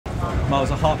Miles,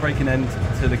 a heartbreaking end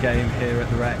to the game here at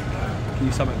the Rec. Can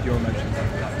you sum up your emotions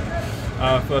after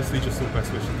that? Firstly, just all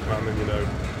best wishes to Brandon.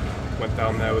 Went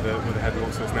down there with a head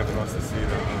knock, so it's never nice to see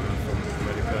that from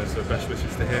any player. So best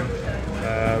wishes to him.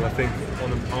 I think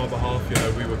on our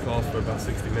behalf, we were classed for about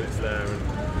 60 minutes there,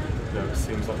 and it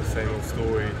seems like the same old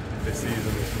story this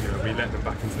season. We let them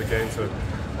back into the game. So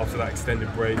after that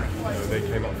extended break, they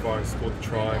came up fire and scored the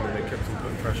try, and they kept on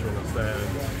putting pressure on us there.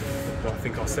 And I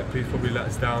think our set piece probably let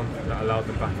us down. That allowed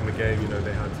them back in the game.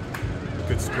 They had a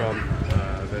good scrum.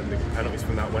 Then the penalties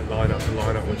from that went line up to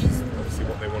line up, which is obviously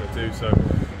what they want to do. So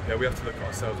we have to look at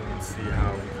ourselves and see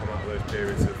how we come out of those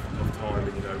periods of time,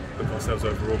 and look at ourselves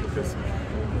overall, because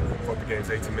the game's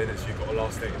 80 minutes. You've got to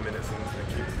last 80 minutes and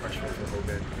keep the pressure on for the whole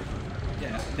game.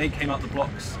 Yeah, they came out the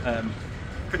blocks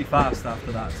pretty fast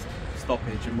after that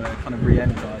stoppage, and were kind of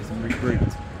re-energised and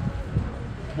regrouped.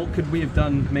 What could we have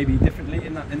done maybe differently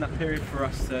in that period for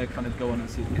us to kind of go on and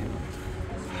see the game?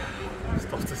 It's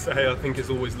tough to say. I think it's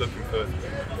always looking for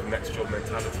the next job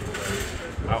mentality.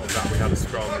 Out of that, we had a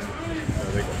scrum, and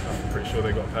I'm pretty sure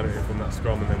they got a penalty from that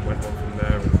scrum, and then went on from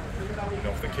there. And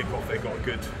off the kick-off, they got a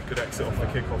good exit off the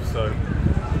kick-off. So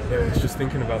it's just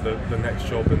thinking about the next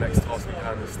job, the next task at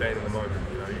hand, and staying in the moment.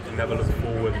 You can never look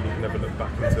forward, and you can never look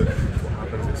back into what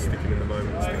happens. It's sticking in the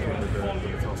moment, sticking with the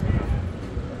task at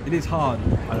hand. It is hard,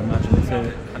 I'd imagine,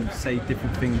 to kind of say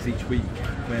different things each week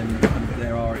when kind of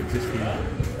there are existing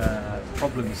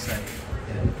problems, say,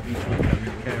 each week that are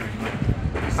recurring.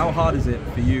 How hard is it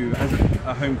for you, as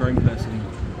a homegrown person,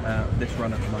 this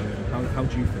run at the moment? How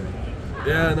do you feel?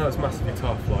 Yeah, no, it's massively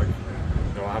tough. I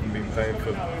haven't been playing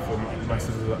for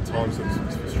masses of that time, so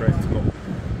it's frustrating to not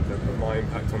put my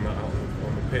impact on that out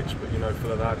on the pitch. But for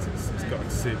the lads, it's got to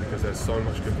see, because there's so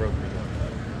much good rugby.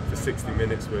 For 60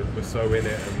 minutes, we're so in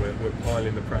it, and we're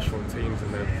piling the pressure on teams,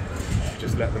 and then you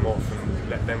just let them off and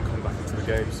let them come back into the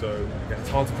game. So it's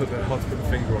hard to put the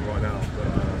finger on right now.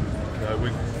 But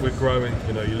we're growing.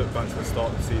 You look back to the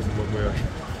start of the season when we were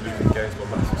losing games by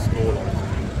massive scorelines.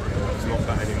 It's not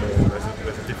that anymore.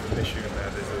 There's a different issue in there.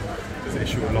 There's an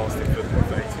issue of lasting for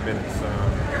 80 minutes.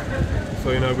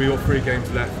 So we got 3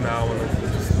 games left now, and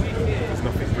there's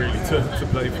nothing really to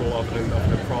play for other than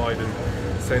pride and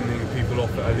sending people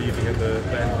off that are leaving at the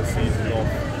end of the season off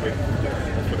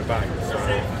with a bang. So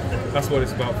that's what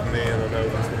it's about for me, and I know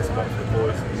that's what it's about for the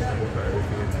boys, and we'll put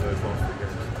everything into those last 3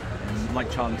 games. Like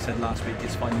Charlie said last week,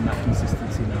 it's finding that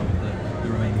consistency now with the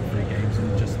remaining 3 games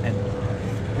and just end.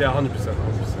 Yeah, 100%.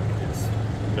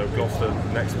 It's Gloucester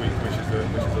next week, which is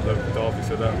a local derby,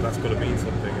 so that's got to mean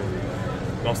something.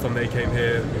 And last time they came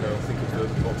here, I think it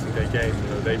was the Boxing Day game.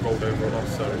 They rolled over on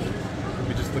us, so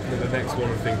we're just looking at the next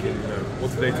one and thinking, what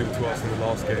did they do to us in the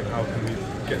last game? How can we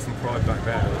get some pride back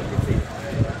there?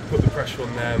 Put the pressure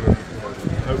on them, and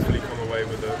hopefully come away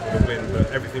with a win. But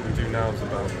everything we do now is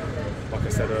about, like I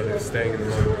said earlier, staying in the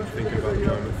moment, thinking about the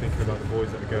moment, thinking about the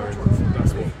boys that are going.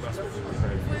 That's what